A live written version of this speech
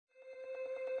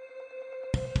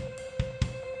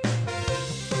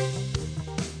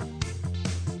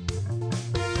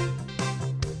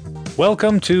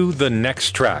Welcome to The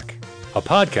Next Track, a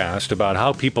podcast about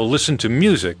how people listen to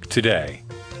music today.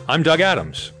 I'm Doug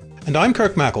Adams. And I'm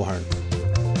Kirk McElhearn.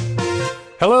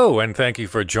 Hello, and thank you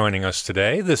for joining us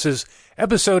today. This is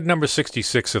episode number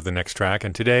 66 of The Next Track,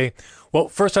 and today, well,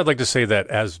 first I'd like to say that,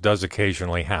 as does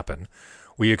occasionally happen,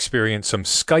 we experienced some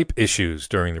Skype issues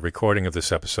during the recording of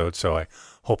this episode, so I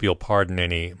hope you'll pardon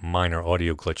any minor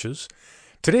audio glitches.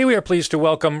 Today we are pleased to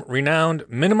welcome renowned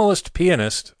minimalist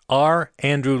pianist R.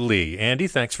 Andrew Lee. Andy,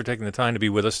 thanks for taking the time to be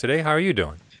with us today. How are you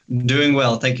doing? Doing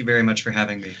well. Thank you very much for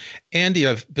having me. Andy,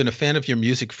 I've been a fan of your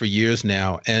music for years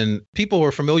now, and people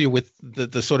are familiar with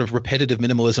the sort of repetitive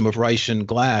minimalism of Reich and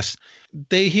Glass.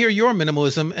 They hear your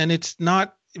minimalism, and it's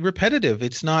not repetitive.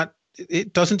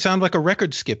 It doesn't sound like a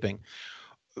record skipping.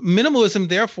 Minimalism,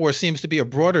 therefore, seems to be a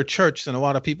broader church than a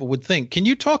lot of people would think. Can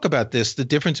you talk about this, the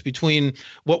difference between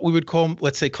what we would call,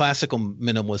 let's say, classical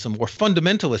minimalism or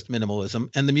fundamentalist minimalism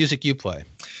and the music you play?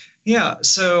 Yeah,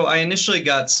 so I initially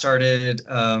got started,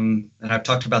 and I've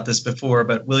talked about this before,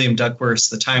 but William Duckworth's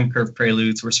The Time Curve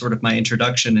Preludes were sort of my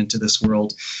introduction into this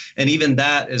world. And even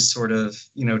that is sort of,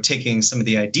 taking some of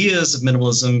the ideas of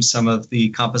minimalism, some of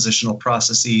the compositional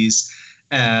processes,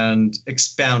 and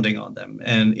expounding on them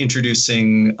and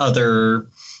introducing other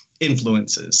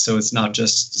influences. So it's not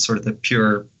just sort of the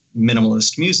pure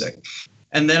minimalist music.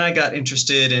 And then I got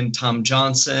interested in Tom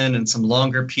Johnson and some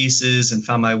longer pieces and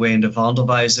found my way into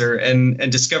Wandlweiser and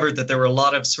discovered that there were a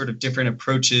lot of sort of different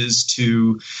approaches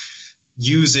to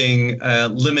using a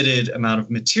limited amount of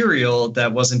material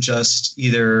that wasn't just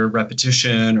either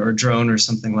repetition or drone or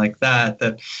something like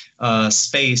that,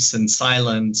 space and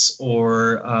silence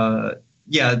or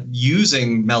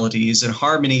using melodies and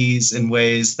harmonies in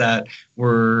ways that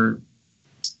were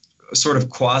sort of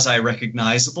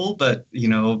quasi-recognizable, but,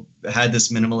 had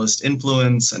this minimalist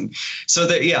influence. And so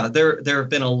there have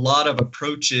been a lot of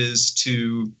approaches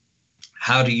to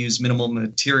how to use minimal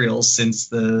materials since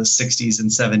the 60s and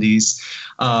 70s.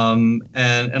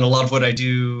 And a lot of what I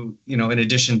do, in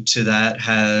addition to that,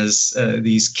 has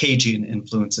these Cagean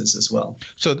influences as well.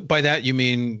 So by that, you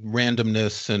mean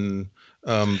randomness and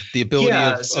the ability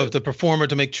of the performer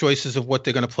to make choices of what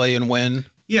they're going to play and when?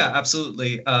 Yeah,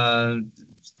 absolutely.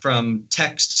 From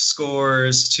text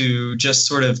scores to just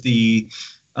sort of the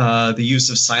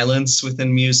use of silence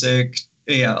within music.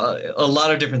 Yeah, a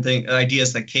lot of different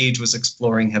ideas that Cage was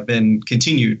exploring have been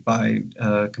continued by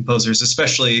composers,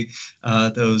 especially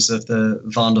those of the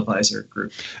Wandlweiser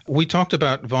group. We talked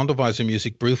about Wandlweiser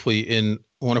music briefly in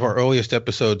one of our earliest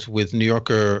episodes with New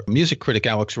Yorker music critic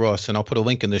Alex Ross, and I'll put a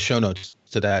link in the show notes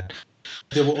to that.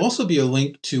 There will also be a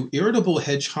link to Irritable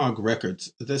Hedgehog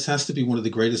Records. This has to be one of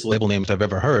the greatest label names I've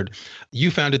ever heard.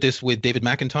 You founded this with David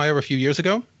McIntyre a few years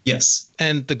ago? Yes.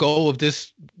 And the goal of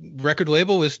this record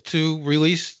label is to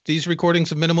release these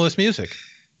recordings of minimalist music.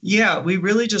 Yeah, we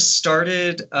really just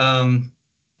started,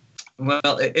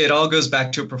 it all goes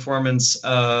back to a performance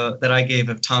that I gave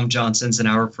of Tom Johnson's An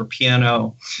Hour for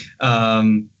Piano.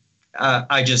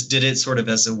 I just did it sort of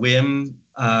as a whim.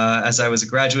 As I was a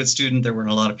graduate student, there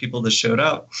weren't a lot of people that showed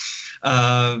up.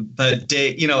 But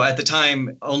at the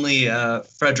time, only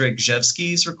Frederick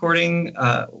Rzewski's recording,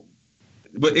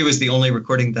 it was the only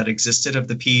recording that existed of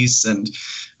the piece. And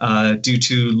due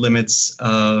to limits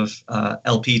of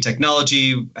LP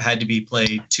technology, had to be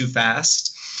played too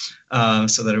fast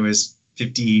so that it was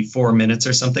 54 minutes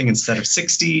or something instead of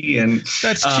 60. And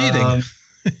that's cheating.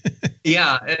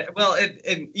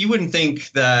 You wouldn't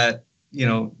think that,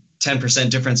 10%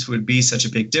 difference would be such a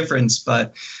big difference,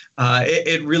 but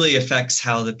it really affects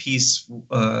how the piece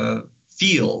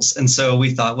feels. And so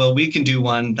we thought, well, we can do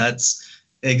one that's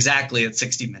exactly at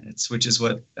 60 minutes, which is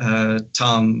what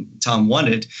Tom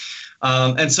wanted.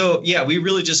 And so, we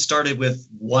really just started with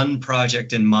one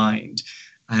project in mind.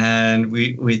 And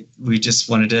we just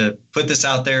wanted to put this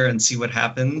out there and see what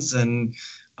happens. And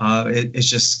it's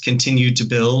just continued to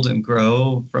build and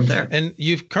grow from there. And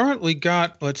you've currently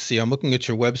got, let's see, I'm looking at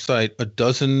your website,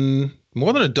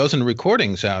 more than a dozen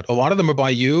recordings out. A lot of them are by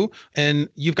you, and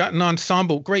you've got an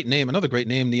ensemble, another great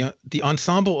name, the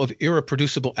Ensemble of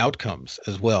Irreproducible Outcomes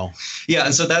as well. Yeah,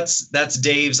 and so that's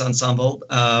Dave's ensemble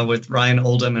with Ryan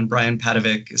Oldham and Brian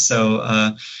Padovic.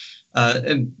 So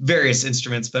and various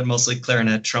instruments, but mostly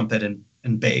clarinet, trumpet,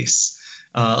 and bass.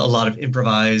 A lot of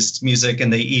improvised music,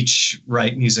 and they each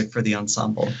write music for the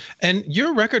ensemble. And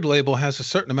your record label has a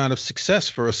certain amount of success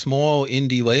for a small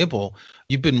indie label.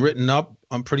 You've been written up,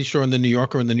 I'm pretty sure, in the New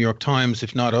Yorker and the New York Times,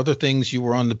 if not other things. You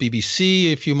were on the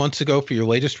BBC a few months ago for your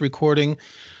latest recording.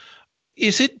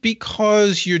 Is it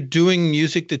because you're doing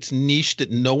music that's niche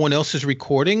that no one else is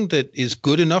recording that is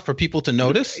good enough for people to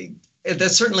notice?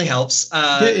 That certainly helps.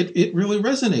 Yeah, it really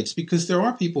resonates because there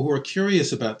are people who are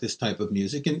curious about this type of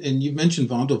music. And you mentioned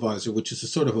Wandelweiser, which is a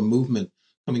sort of a movement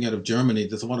coming out of Germany.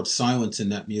 There's a lot of silence in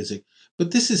that music. But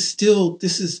this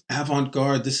is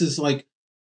avant-garde. This is like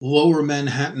lower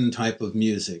Manhattan type of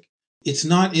music. It's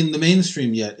not in the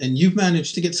mainstream yet. And you've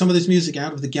managed to get some of this music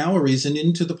out of the galleries and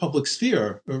into the public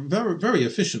sphere very, very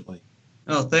efficiently.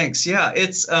 Oh, thanks. Yeah,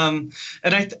 it's and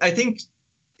I think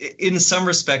in some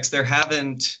respects there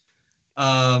haven't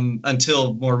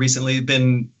until more recently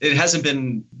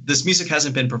this music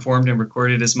hasn't been performed and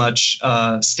recorded as much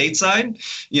stateside.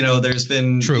 There's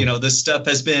been True. This stuff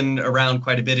has been around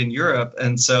quite a bit in Europe,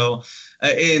 and so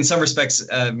in some respects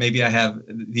maybe I have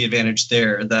the advantage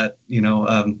there that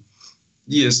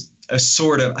yes, a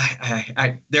sort of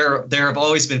there have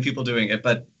always been people doing it,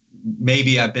 but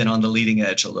maybe I've been on the leading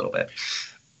edge a little bit.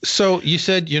 So you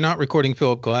said you're not recording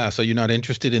Philip Glass. Are you not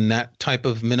interested in that type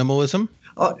of minimalism?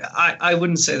 Oh, I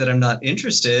wouldn't say that I'm not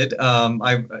interested.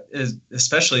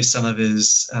 Especially some of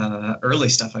his early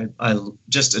stuff I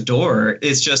just adore.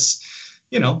 It's just,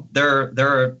 there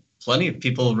are plenty of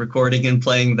people recording and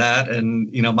playing that.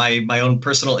 And, my own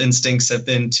personal instincts have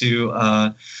been to,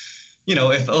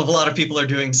 if a lot of people are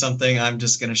doing something, I'm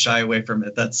just going to shy away from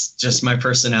it. That's just my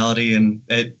personality. And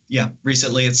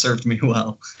recently it served me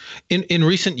well. In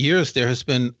recent years, there has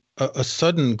been a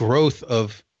sudden growth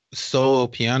of solo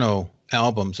piano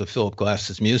albums of Philip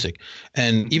Glass's music,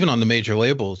 and even on the major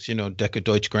labels, Decca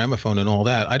Deutsche Grammophon and all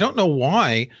that. I don't know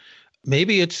why.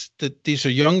 Maybe it's that these are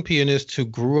young pianists who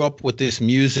grew up with this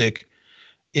music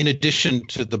in addition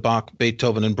to the Bach,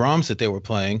 Beethoven, and Brahms that they were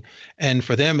playing. And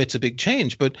for them, it's a big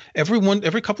change. But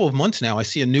every couple of months now, I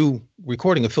see a new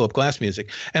recording of Philip Glass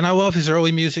music. And I love his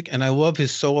early music, and I love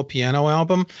his solo piano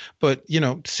album. But,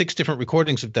 6 different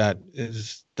recordings of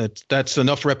that's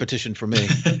enough repetition for me.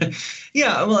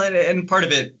 Yeah, well, and part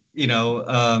of it,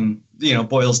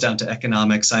 boils down to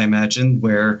economics, I imagine,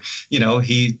 where,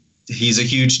 he's a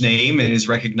huge name and is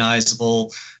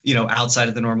recognizable, outside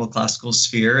of the normal classical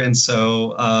sphere. And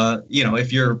so,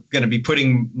 if you're going to be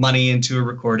putting money into a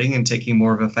recording and taking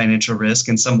more of a financial risk,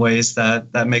 in some ways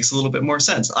that makes a little bit more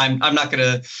sense. I'm not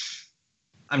going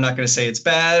to say it's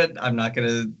bad. I'm not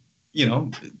going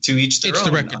to, to each their own. It's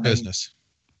the record business.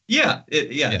 Yeah,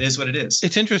 it is what it is.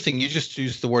 It's interesting. You just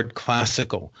used the word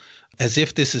classical as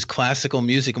if this is classical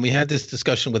music. And we had this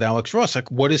discussion with Alex Ross, like,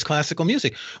 what is classical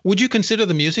music? Would you consider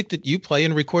the music that you play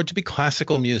and record to be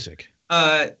classical music?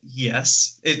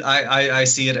 Yes, I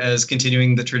see it as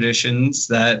continuing the traditions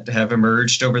that have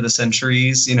emerged over the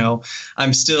centuries.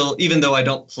 I'm still, even though I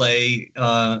don't play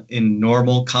in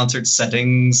normal concert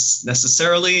settings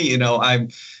necessarily,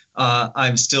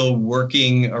 I'm still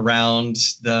working around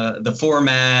the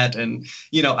format, and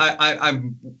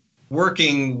I'm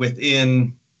working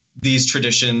within these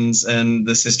traditions and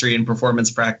this history and performance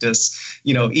practice,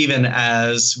 even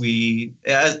as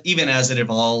it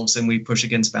evolves and we push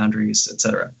against boundaries, et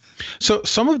cetera. So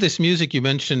some of this music you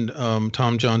mentioned,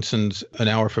 Tom Johnson's An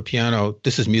Hour for Piano,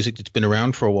 this is music that's been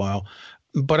around for a while,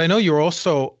 but I know you're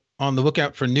also on the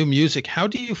lookout for new music. How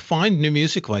do you find new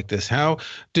music like this?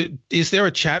 Is there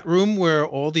a chat room where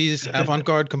all these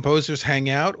avant-garde composers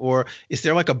hang out, or is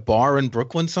there like a bar in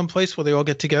Brooklyn someplace where they all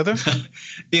get together?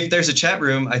 If there's a chat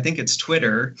room, I think it's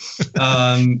Twitter.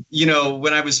 When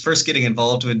I was first getting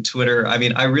involved with Twitter,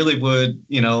 I really would,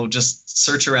 just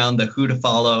search around the who to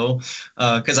follow,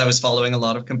 because I was following a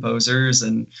lot of composers,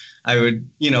 and I would,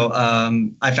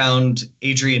 I found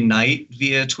Adrian Knight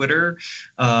via Twitter,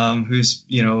 whose,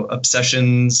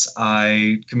 obsessions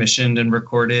I commissioned and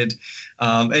recorded.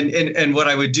 And what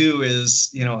I would do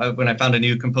is, when I found a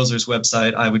new composer's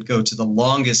website, I would go to the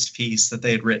longest piece that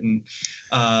they had written,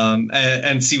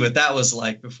 and see what that was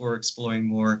like before exploring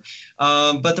more.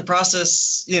 But the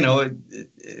process,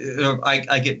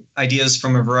 I get ideas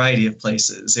from a variety of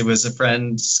places. It was a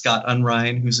friend, Scott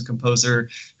Unrein, who's a composer,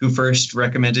 who first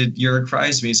recommended Jörg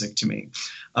Frei's music to me.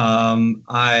 I've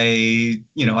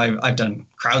done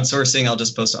crowdsourcing. I'll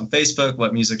just post on Facebook,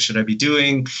 what music should I be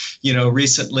doing?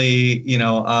 Recently,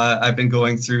 I've been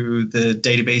going through the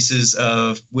databases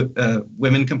of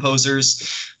women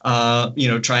composers,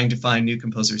 trying to find new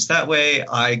composers that way.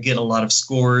 I get a lot of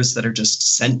scores that are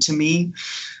just sent to me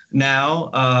now.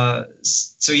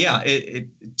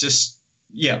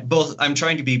 Both. I'm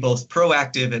trying to be both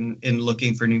proactive in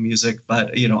looking for new music,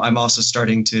 but I'm also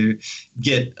starting to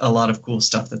get a lot of cool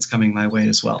stuff that's coming my way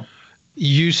as well.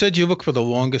 You said you look for the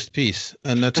longest piece,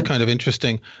 and that's kind of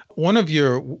interesting. One of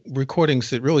your recordings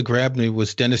that really grabbed me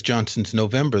was Dennis Johnson's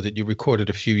November that you recorded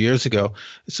a few years ago.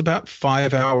 It's about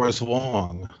 5 hours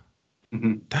long.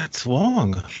 Mm-hmm. That's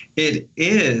long. It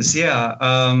is,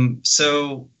 yeah.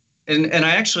 and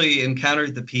I actually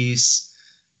encountered the piece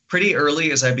pretty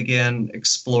early as I began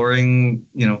exploring,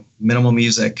 minimal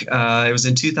music. It was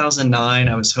in 2009.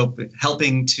 I was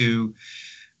helping to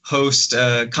host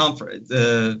a conference.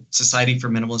 The Society for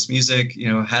Minimalist Music,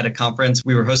 had a conference.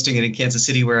 We were hosting it in Kansas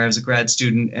City, where I was a grad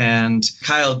student, and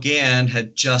Kyle Gann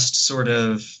had just sort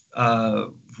of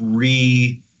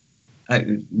recreated.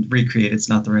 It's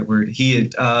not the right word. He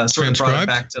had sort of brought it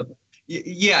back to.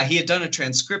 Yeah, he had done a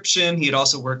transcription. He had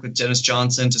also worked with Dennis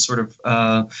Johnson to sort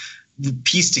of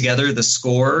piece together the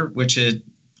score, which had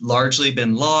largely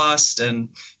been lost, and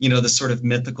this sort of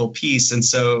mythical piece. And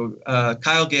so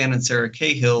Kyle Gann and Sarah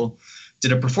Cahill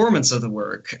did a performance of the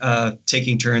work,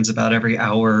 taking turns about every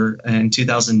hour in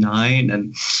 2009.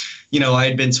 And I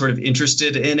had been sort of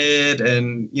interested in it,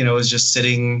 and was just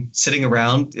sitting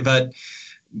around. But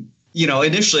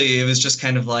initially it was just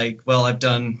kind of like, well, I've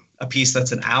done a piece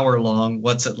that's an hour long.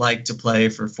 What's it like to play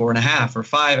for 4.5 or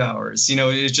 5 hours? It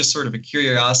was just sort of a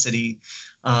curiosity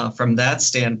from that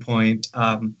standpoint.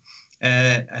 And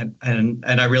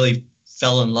I really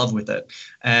fell in love with it.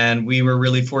 And we were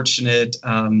really fortunate.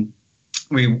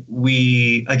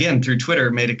 We again, through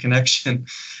Twitter, made a connection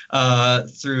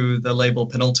through the label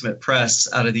Penultimate Press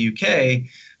out of the UK.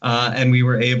 And we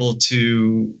were able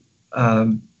to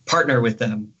partner with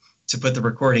them to put the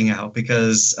recording out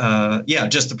because,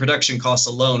 just the production costs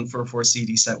alone for a 4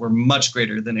 CD set were much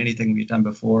greater than anything we'd done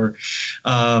before.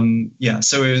 So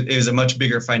it was a much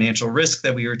bigger financial risk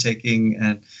that we were taking.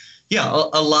 And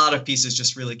a lot of pieces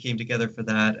just really came together for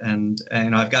that. And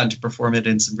I've gotten to perform it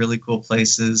in some really cool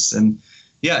places. And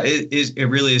it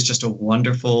really is just a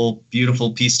wonderful,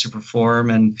 beautiful piece to perform.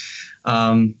 And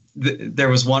there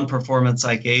was one performance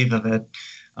I gave of it,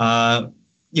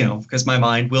 because my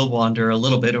mind will wander a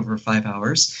little bit over 5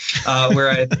 hours, where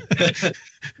I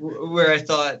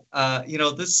thought,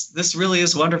 this really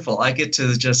is wonderful. I get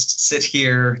to just sit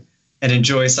here and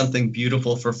enjoy something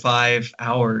beautiful for 5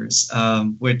 hours,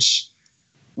 which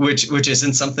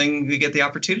isn't something we get the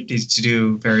opportunity to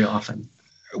do very often.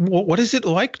 What is it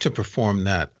like to perform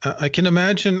that? I can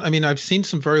imagine. I mean, I've seen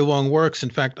some very long works. In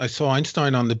fact, I saw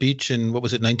Einstein on the Beach in,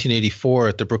 1984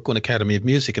 at the Brooklyn Academy of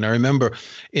Music. And I remember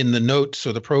in the notes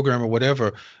or the program or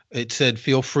whatever, it said,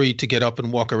 feel free to get up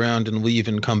and walk around and leave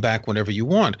and come back whenever you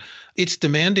want. It's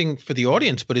demanding for the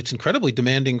audience, but it's incredibly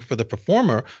demanding for the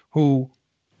performer who,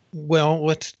 well,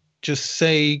 let's just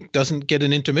say, doesn't get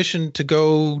an intermission to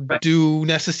go do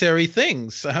necessary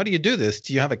things. So how do you do this?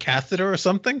 Do you have a catheter or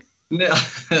something? No,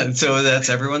 so that's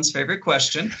everyone's favorite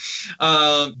question.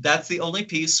 That's the only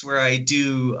piece where I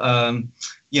do,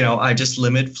 I just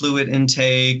limit fluid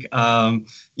intake. And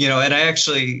I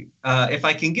actually, if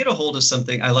I can get a hold of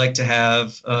something, I like to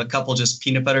have a couple just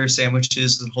peanut butter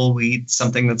sandwiches with whole wheat,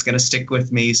 something that's going to stick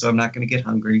with me so I'm not going to get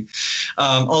hungry.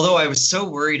 Although I was so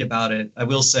worried about it, I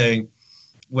will say,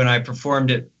 when I performed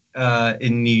it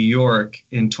in New York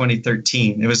in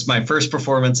 2013. It was my first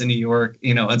performance in New York,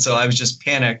 and so I was just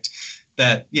panicked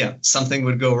that, something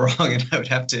would go wrong and I would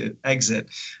have to exit.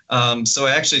 So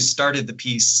I actually started the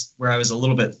piece where I was a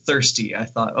little bit thirsty. I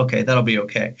thought, okay, that'll be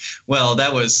okay. Well,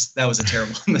 that was a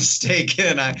terrible mistake,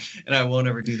 and I won't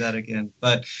ever do that again.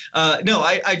 But no,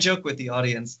 I joke with the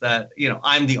audience that,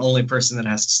 I'm the only person that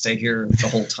has to stay here the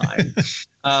whole time.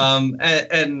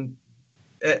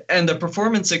 And the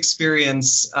performance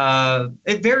experience,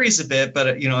 it varies a bit, but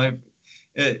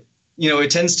it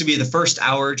tends to be the first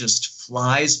hour just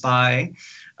flies by.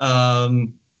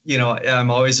 I'm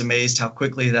always amazed how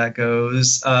quickly that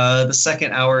goes. The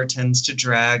second hour tends to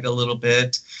drag a little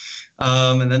bit,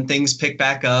 and then things pick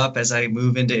back up as I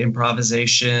move into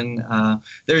improvisation.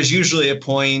 There's usually a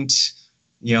point,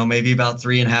 maybe about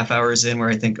 3.5 hours in, where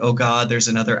I think, oh God, there's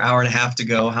another hour and a half to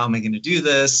go. How am I going to do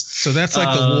this? So that's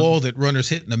like the wall that runners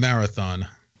hit in a marathon.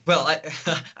 Well,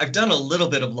 I've done a little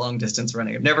bit of long distance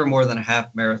running. I've never more than a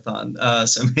half marathon.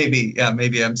 So maybe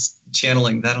I'm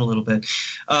channeling that a little bit.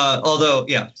 Although,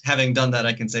 having done that,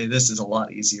 I can say this is a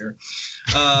lot easier.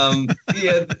 There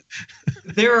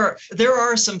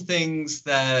are some things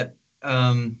that,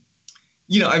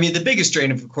 the biggest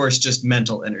drain, of course, just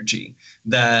mental energy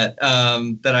that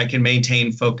I can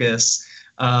maintain focus.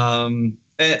 And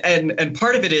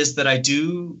part of it is that I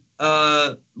do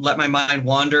let my mind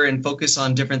wander and focus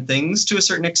on different things to a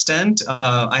certain extent.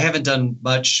 I haven't done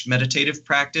much meditative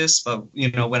practice, but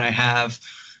when I have,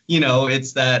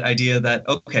 it's that idea that,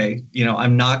 okay,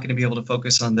 I'm not going to be able to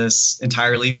focus on this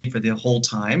entirely for the whole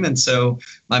time. And so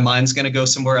my mind's going to go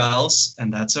somewhere else,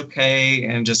 and that's okay.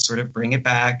 And just sort of bring it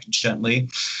back gently.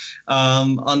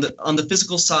 On the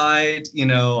physical side,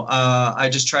 I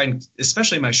just try and,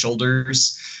 especially my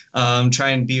shoulders, try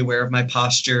and be aware of my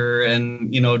posture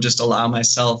and, just allow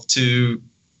myself to,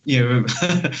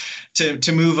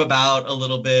 to move about a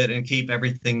little bit and keep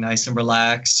everything nice and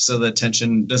relaxed so that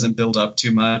tension doesn't build up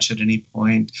too much at any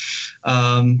point.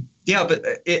 But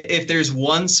if there's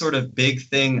one sort of big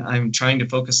thing I'm trying to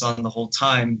focus on the whole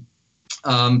time,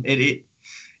 it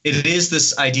is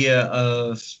this idea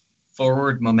of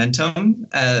forward momentum.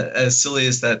 As silly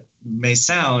as that may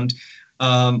sound,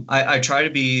 I try to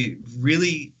be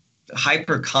really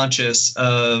hyper conscious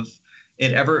of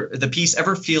the piece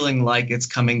ever feeling like it's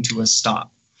coming to a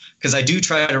stop, because I do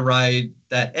try to ride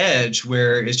that edge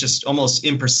where it's just almost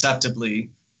imperceptibly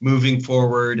moving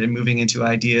forward and moving into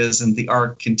ideas, and the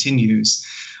arc continues.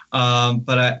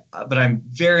 But I'm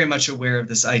very much aware of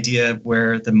this idea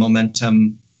where the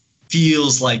momentum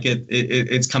feels like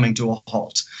it's coming to a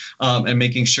halt, and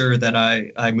making sure that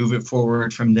I move it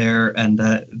forward from there, and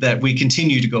that we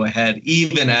continue to go ahead,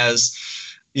 even as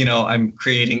I'm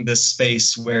creating this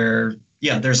space where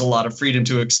there's a lot of freedom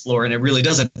to explore, and it really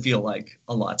doesn't feel like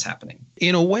a lot's happening.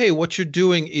 In a way, what you're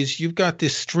doing is you've got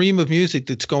this stream of music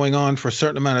that's going on for a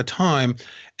certain amount of time,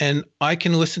 and I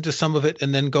can listen to some of it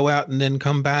and then go out and then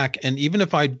come back. And even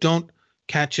if I don't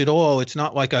catch it all, it's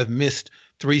not like I've missed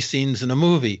 3 scenes in a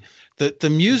movie. The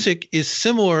music is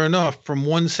similar enough from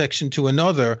one section to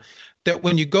another that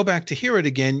when you go back to hear it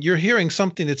again, you're hearing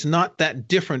something that's not that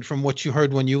different from what you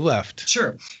heard when you left.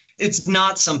 Sure. It's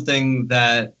not something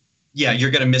that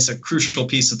you're going to miss a crucial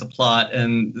piece of the plot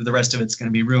and the rest of it's going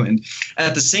to be ruined.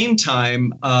 At the same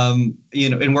time,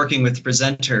 in working with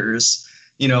presenters,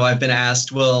 I've been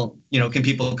asked, well, can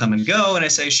people come and go? And I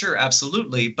say, sure,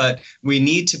 absolutely. But we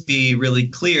need to be really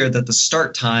clear that the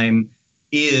start time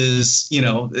is,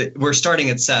 we're starting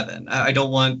at 7. I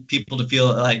don't want people to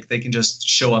feel like they can just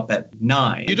show up at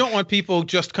 9. You don't want people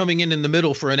just coming in the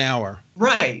middle for an hour.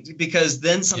 Right, because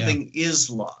then something is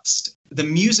lost. The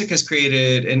music has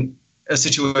created a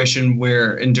situation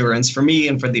where endurance for me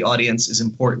and for the audience is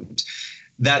important.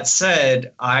 That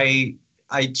said, I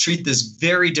treat this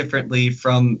very differently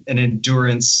from an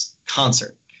endurance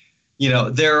concert.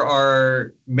 There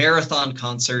are marathon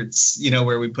concerts,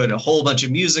 where we put a whole bunch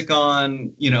of music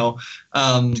on,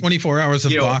 24 hours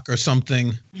of Bach or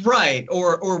something. Right.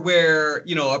 Or where,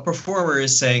 a performer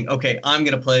is saying, okay, I'm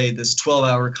going to play this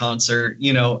 12-hour concert,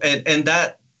 and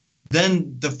that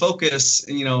then the focus,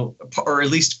 or at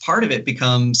least part of it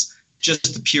becomes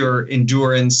just the pure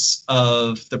endurance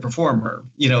of the performer.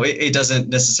 It doesn't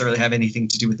necessarily have anything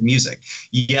to do with the music.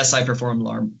 Yes, I perform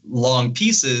long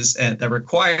pieces that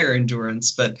require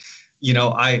endurance, but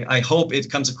I hope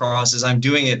it comes across as I'm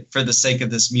doing it for the sake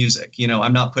of this music.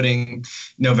 I'm not putting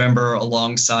November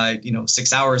alongside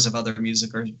 6 hours of other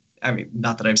music, or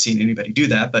not that I've seen anybody do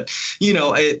that, but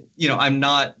I'm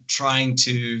not trying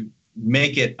to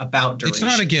make it about duration. It's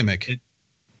not a gimmick.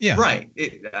 Right.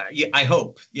 I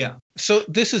hope. Yeah. So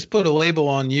this has put a label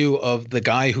on you of the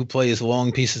guy who plays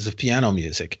long pieces of piano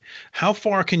music. How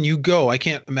far can you go? I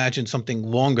can't imagine something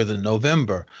longer than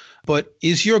November. But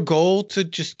is your goal to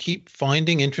just keep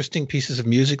finding interesting pieces of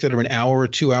music that are an hour or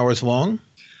 2 hours long?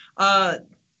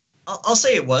 I'll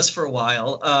say it was for a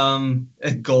while,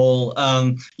 a goal.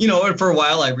 And for a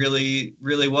while I really,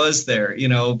 really was there,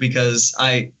 because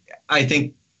I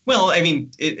think, well,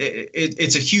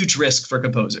 it's a huge risk for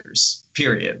composers,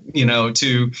 period,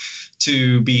 to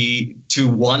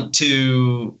want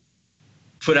to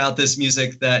put out this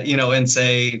music that, and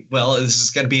say, well, this is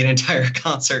going to be an entire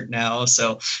concert now.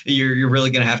 So you're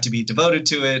really going to have to be devoted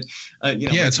to it.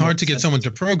 It's hard to get someone to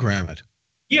program it.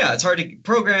 Yeah, it's hard to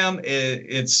program.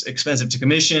 It's expensive to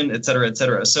commission, et cetera, et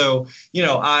cetera. So,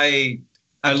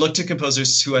 I looked at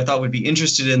composers who I thought would be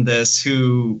interested in this,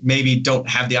 who maybe don't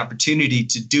have the opportunity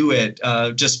to do it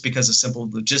just because of simple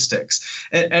logistics.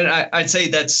 And I'd say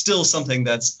that's still something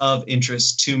that's of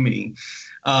interest to me.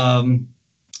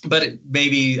 But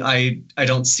maybe I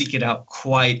don't seek it out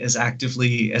quite as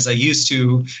actively as I used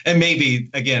to. And maybe,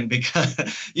 again,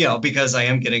 because I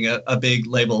am getting a big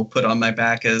label put on my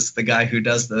back as the guy who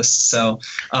does this. So,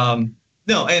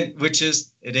 no, and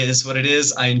it is what it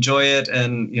is. I enjoy it.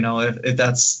 And,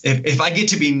 if I get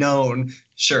to be known,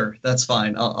 sure, that's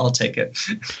fine. I'll take it.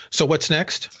 So what's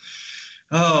next?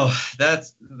 Oh,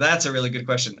 that's a really good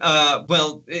question.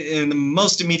 Well, in the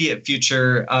most immediate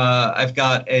future, I've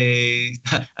got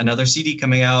another CD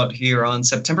coming out here on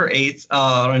September 8th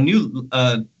on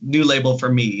a new label for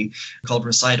me called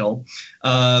Recital.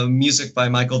 Music by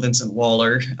Michael Vincent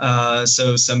Waller.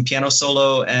 So some piano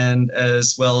solo and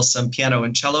as well as some piano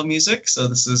and cello music. So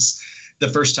this is the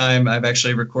first time I've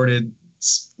actually recorded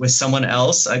with someone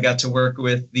else. I got to work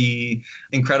with the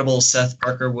incredible Seth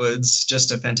Parker Woods,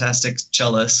 just a fantastic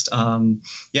cellist. And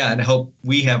I hope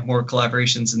we have more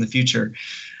collaborations in the future.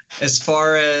 As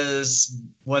far as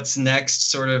what's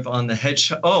next sort of on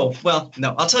the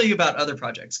I'll tell you about other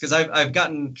projects because I've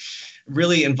gotten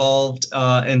really involved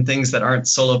in things that aren't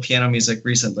solo piano music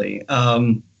recently.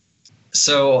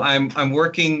 So I'm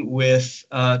working with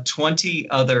 20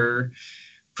 other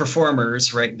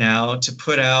performers right now to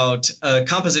put out a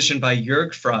composition by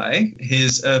Jörg Frey,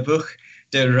 his Buch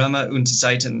der Räume und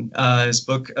Zeiten, his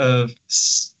book of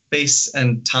space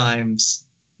and times.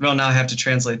 Well, now I have to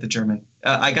translate the German.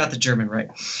 I got the German right.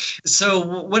 So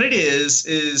what it is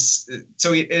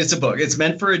so it's a book. It's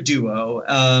meant for a duo.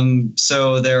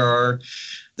 So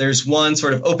there's one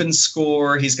sort of open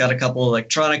score. He's got a couple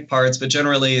electronic parts, but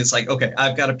generally it's like, okay,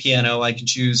 I've got a piano. I can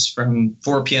choose from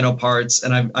 4 piano parts,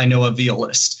 and I know a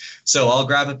violist. So I'll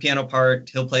grab a piano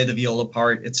part. He'll play the viola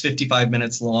part. It's 55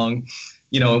 minutes long,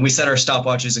 and we set our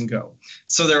stopwatches and go.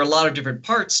 So there are a lot of different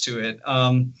parts to it.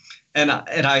 And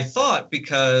I thought,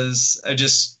 because I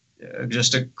just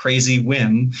a crazy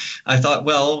whim, I thought,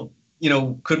 well,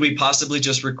 could we possibly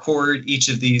just record each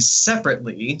of these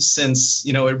separately since,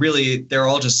 they're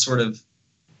all just sort of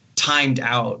timed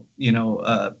out,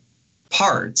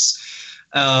 parts,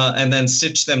 and then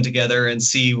stitch them together and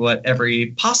see what every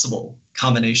possible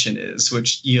combination is,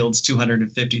 which yields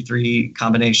 253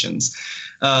 combinations.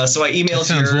 So I emailed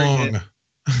that sounds her. Long.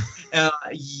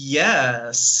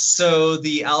 Yes. So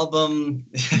the album,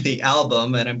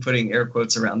 and I'm putting air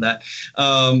quotes around that,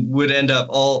 would end up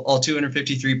all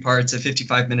 253 parts at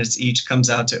 55 minutes each, comes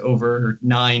out to over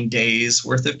 9 days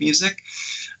worth of music.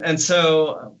 And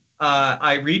so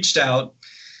I reached out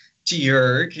to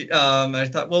Jörg. I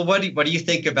thought, well, what do you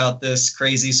think about this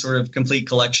crazy sort of complete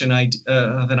collection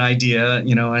of an idea?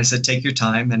 I said, take your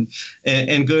time. And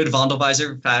in good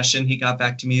Vondelweiser fashion, he got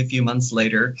back to me a few months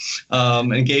later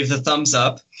and gave the thumbs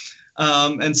up.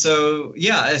 So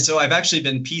I've actually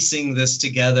been piecing this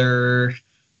together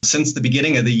since the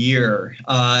beginning of the year.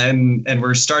 And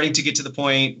we're starting to get to the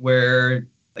point where,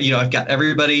 I've got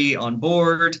everybody on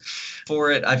board for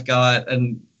it. I've got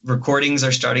recordings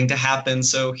are starting to happen.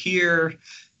 So here,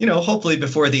 hopefully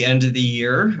before the end of the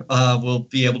year, we'll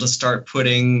be able to start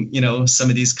putting, some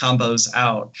of these combos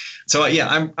out. So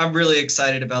I'm really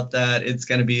excited about that. It's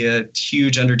going to be a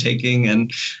huge undertaking,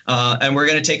 and we're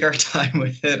going to take our time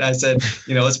with it. I said,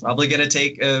 it's probably going to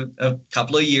take a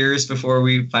couple of years before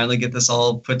we finally get this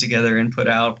all put together and put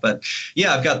out. But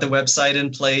I've got the website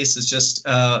in place. It's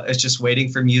just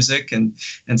waiting for music, and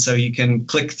so you can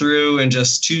click through and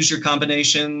just choose your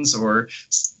combinations, or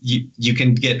you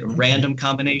can get a random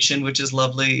combination, which is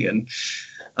lovely. And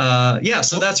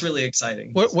so that's really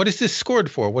exciting. What is this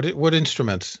scored for? What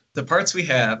instruments? The parts we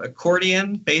have: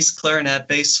 accordion, bass clarinet,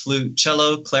 bass flute,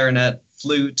 cello, clarinet,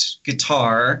 flute,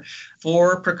 guitar,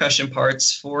 4 percussion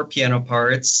parts, 4 piano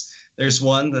parts. There's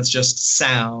one that's just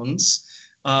sounds.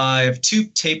 I have 2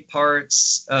 tape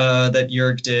parts that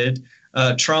Jörg did: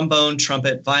 trombone,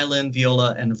 trumpet, violin,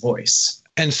 viola, and voice.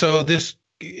 And so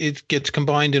it gets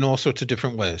combined in all sorts of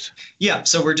different ways. Yeah,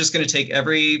 so we're just going to take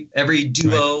every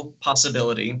duo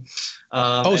possibility.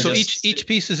 So each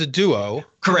piece is a duo.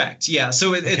 Correct. Yeah.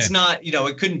 So it's not,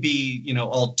 it couldn't be,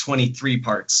 all 23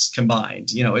 parts combined.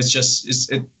 It's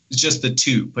just the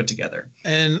 2 put together.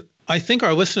 And I think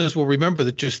our listeners will remember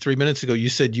that just 3 minutes ago you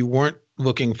said you weren't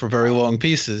looking for very long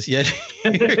pieces, yet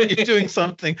you're doing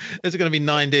something that's going to be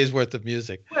 9 days worth of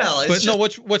music. Well,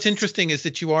 what's interesting is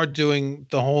that you are doing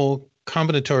the whole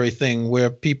combinatory thing where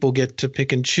people get to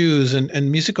pick and choose,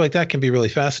 and music like that can be really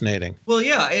fascinating. Well,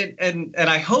 yeah, and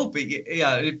I hope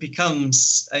it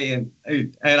becomes, and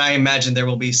I imagine there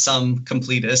will be some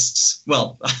completists.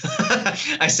 Well,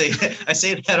 I say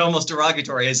that almost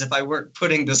derogatory, as if I weren't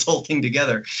putting this whole thing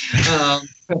together.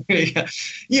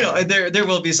 There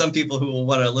will be some people who will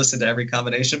want to listen to every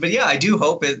combination, but I do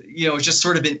hope it, it's just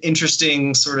sort of an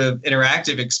interesting sort of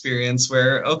interactive experience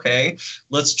where, okay,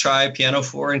 let's try piano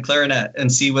 4 and clarinet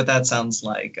and see what that sounds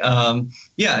like.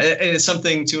 It's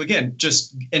something to, again,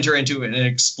 just enter into and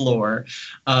explore,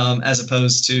 as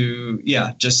opposed to,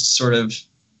 just sort of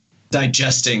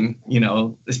digesting,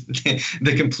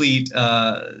 the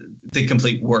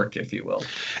complete work, if you will.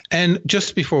 And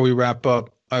just before we wrap up,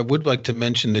 I would like to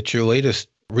mention that your latest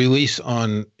release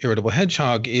on Irritable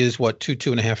Hedgehog is,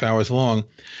 two and a half hours long.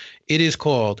 It is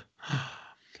called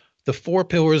The Four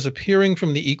Pillars Appearing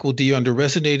from the Equal D Under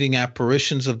Resonating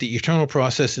Apparitions of the Eternal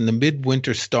Process in the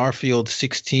Midwinter Starfield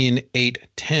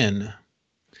 16.8.10.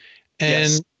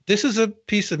 And Yes. this is a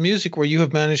piece of music where you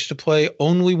have managed to play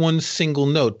only one single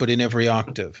note, but in every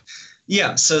octave.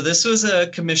 Yeah, so this was a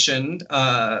commissioned.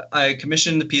 I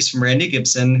commissioned the piece from Randy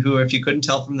Gibson, who, if you couldn't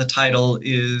tell from the title,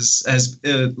 is as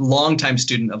a longtime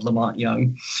student of Lamont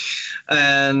Young.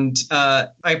 And I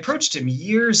approached him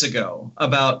years ago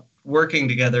about working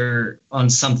together on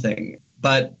something.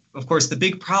 But of course, the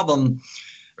big problem,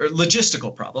 or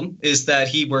logistical problem, is that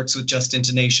he works with just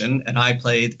intonation and I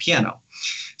play the piano.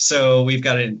 So we've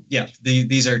got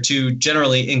these are two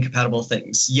generally incompatible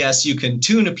things. Yes, you can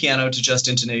tune a piano to just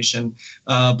intonation,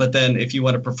 but then if you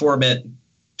want to perform it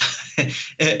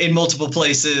in multiple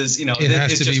places, it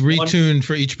has to be retuned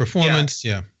for each performance.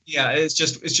 Yeah. Yeah, it's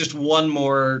just one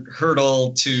more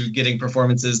hurdle to getting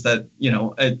performances that,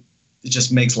 it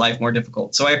just makes life more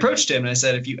difficult. So I approached him and I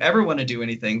said, if you ever want to do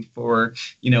anything for,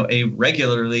 a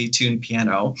regularly tuned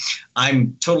piano,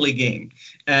 I'm totally game.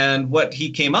 And what he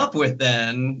came up with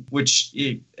then, which,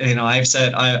 I've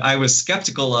said I was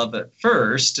skeptical of at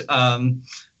first,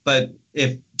 but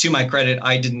if to my credit,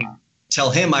 I didn't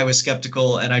tell him I was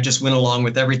skeptical and I just went along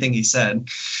with everything he said,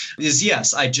 is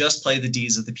yes, I just play the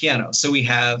Ds of the piano. So we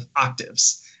have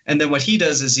octaves. And then what he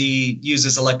does is he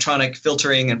uses electronic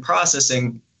filtering and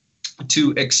processing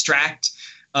to extract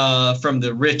from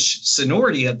the rich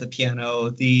sonority of the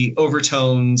piano the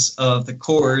overtones of the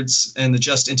chords and the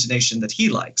just intonation that he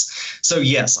likes. So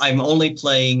yes, I'm only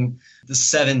playing the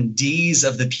 7 Ds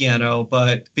of the piano,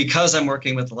 but because I'm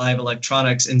working with live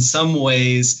electronics, in some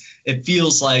ways it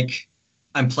feels like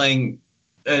I'm playing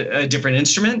a different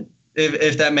instrument.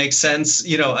 If that makes sense,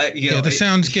 the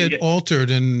sounds get altered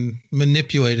and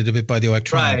manipulated a bit by the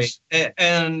electronics. Right.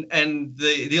 And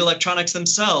the electronics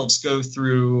themselves go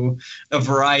through a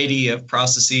variety of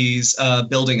processes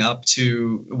building up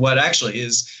to what actually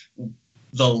is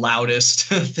the loudest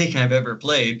thing I've ever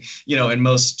played,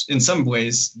 in some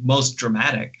ways, most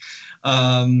dramatic.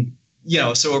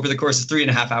 So over the course of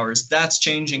 3.5 hours, that's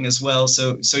changing as well.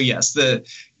 So yes, the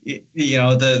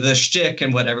shtick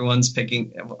and what everyone's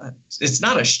picking, it's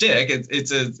not a shtick.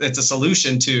 It's a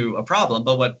solution to a problem.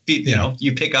 But what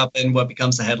you pick up and what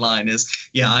becomes the headline is,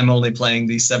 I'm only playing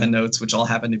these 7 notes, which all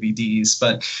happen to be Ds.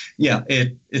 But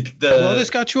this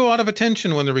got you a lot of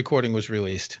attention when the recording was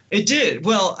released. It did.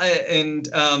 Well,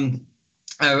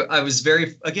 I was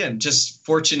very, again, just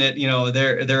fortunate.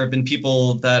 There have been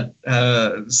people that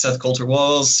Seth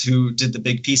Coulter-Walls, who did the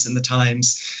big piece in the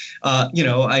Times,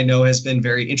 I know has been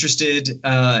very interested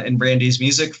in Brandy's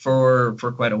music for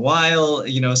quite a while.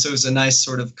 So it was a nice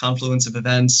sort of confluence of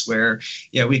events where,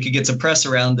 we could get some press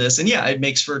around this. And it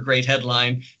makes for a great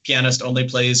headline. Pianist only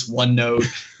plays one note,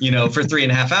 for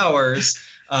 3.5 hours.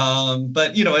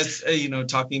 But, as,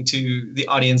 talking to the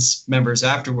audience members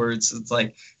afterwards, it's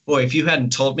like, boy, if you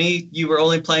hadn't told me you were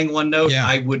only playing one note,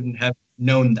 I wouldn't have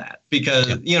known that because,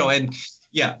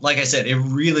 like I said, it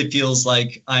really feels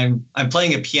like I'm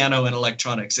playing a piano and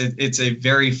electronics. It's a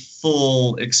very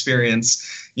full experience,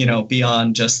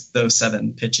 beyond just those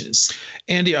 7 pitches.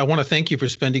 Andy, I want to thank you for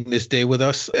spending this day with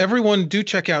us. Everyone, do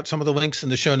check out some of the links in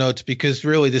the show notes because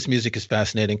really this music is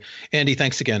fascinating. Andy,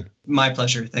 thanks again. My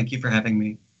pleasure. Thank you for having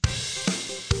me.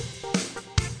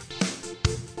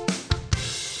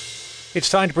 It's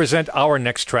time to present our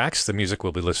next tracks, the music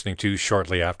we'll be listening to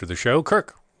shortly after the show.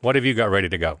 Kirk, what have you got ready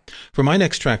to go? For my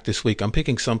next track this week, I'm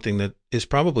picking something that is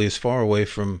probably as far away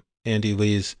from Andy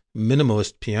Lee's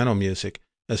minimalist piano music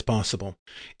as possible.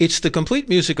 It's the complete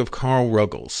music of Carl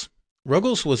Ruggles.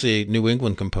 Ruggles was a New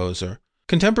England composer,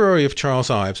 contemporary of Charles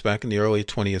Ives back in the early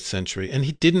 20th century, and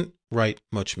he didn't write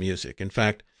much music. In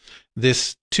fact,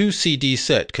 this 2-CD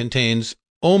set contains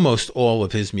almost all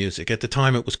of his music. At the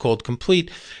time, it was called Complete,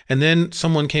 and then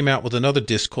someone came out with another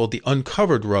disc called The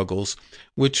Uncovered Ruggles,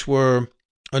 which were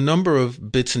a number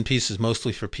of bits and pieces,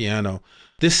 mostly for piano.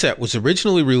 This set was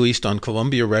originally released on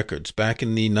Columbia Records back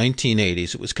in the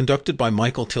 1980s. It was conducted by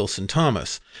Michael Tilson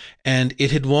Thomas, and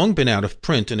it had long been out of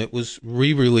print, and it was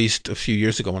re-released a few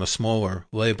years ago on a smaller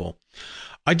label.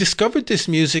 I discovered this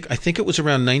music, I think it was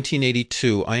around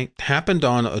 1982. I happened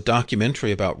on a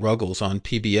documentary about Ruggles on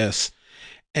PBS,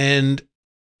 and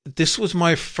this was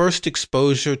my first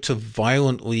exposure to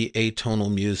violently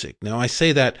atonal music. Now, I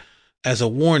say that as a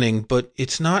warning, but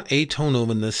it's not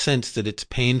atonal in the sense that it's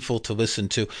painful to listen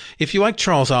to. If you like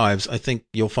Charles Ives, I think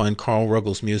you'll find Carl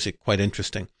Ruggles' music quite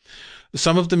interesting.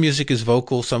 Some of the music is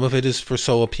vocal, some of it is for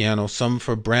solo piano, some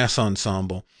for brass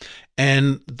ensemble.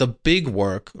 And the big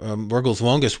work, Ruggles'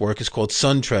 longest work, is called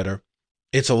Sun Treader.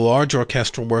 It's a large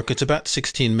orchestral work. It's about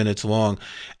 16 minutes long.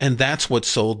 And that's what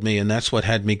sold me, and that's what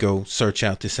had me go search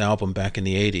out this album back in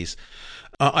the 80s.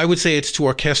 I would say it's to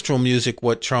orchestral music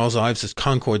what Charles Ives'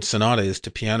 Concord Sonata is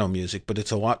to piano music, but it's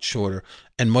a lot shorter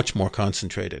and much more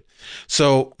concentrated.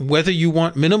 So whether you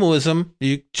want minimalism,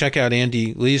 you check out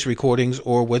Andy Lee's recordings,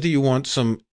 or whether you want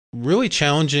some really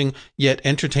challenging yet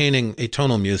entertaining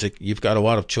atonal music, you've got a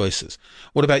lot of choices.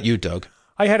 What about you, Doug?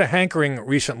 I had a hankering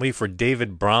recently for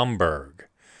David Bromberg.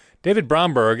 David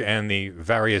Bromberg and the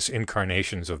various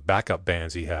incarnations of backup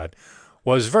bands he had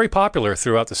was very popular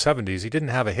throughout the 70s. He didn't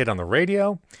have a hit on the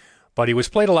radio, but he was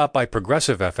played a lot by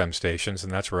progressive FM stations,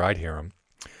 and that's where I'd hear him.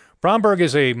 Bromberg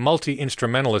is a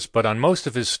multi-instrumentalist, but on most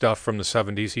of his stuff from the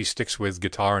 70s, he sticks with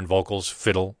guitar and vocals,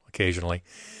 fiddle occasionally.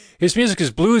 His music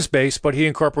is blues-based, but he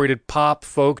incorporated pop,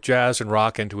 folk, jazz, and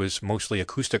rock into his mostly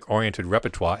acoustic-oriented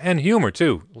repertoire, and humor,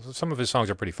 too. Some of his songs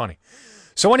are pretty funny.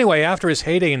 So anyway, after his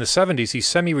heyday in the 70s, he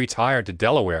semi-retired to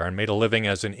Delaware and made a living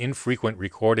as an infrequent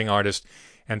recording artist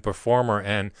and performer,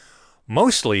 and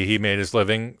mostly he made his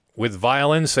living with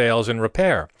violin sales and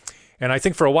repair. And I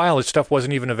think for a while his stuff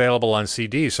wasn't even available on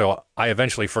CD, so I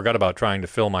eventually forgot about trying to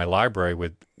fill my library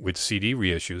with CD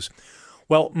reissues.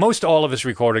 Well, most all of his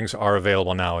recordings are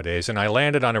available nowadays, and I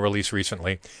landed on a release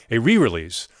recently, a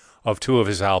re-release of two of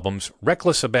his albums,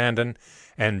 Reckless Abandon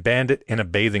and Bandit in a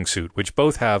Bathing Suit, which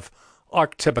both have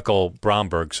archetypical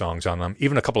Bromberg songs on them,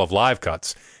 even a couple of live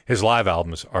cuts. His live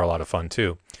albums are a lot of fun,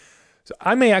 too. So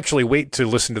I may actually wait to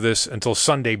listen to this until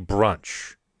Sunday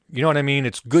brunch. You know what I mean?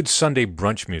 It's good Sunday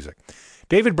brunch music.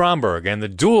 David Bromberg and the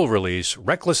dual release,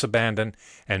 Reckless Abandon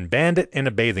and Bandit in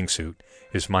a Bathing Suit,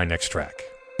 is my next track.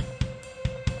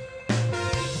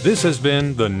 This has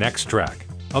been The Next Track,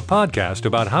 a podcast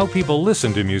about how people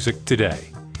listen to music today.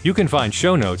 You can find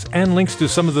show notes and links to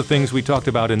some of the things we talked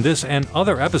about in this and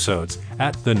other episodes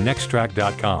at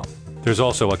thenexttrack.com. There's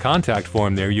also a contact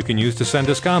form there you can use to send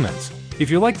us comments. If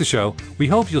you like the show, we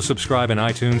hope you'll subscribe in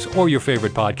iTunes or your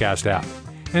favorite podcast app.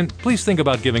 And please think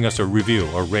about giving us a review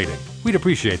or rating. We'd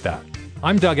appreciate that.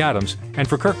 I'm Doug Adams, and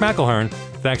for Kirk McElhearn,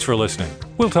 thanks for listening.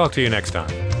 We'll talk to you next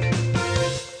time.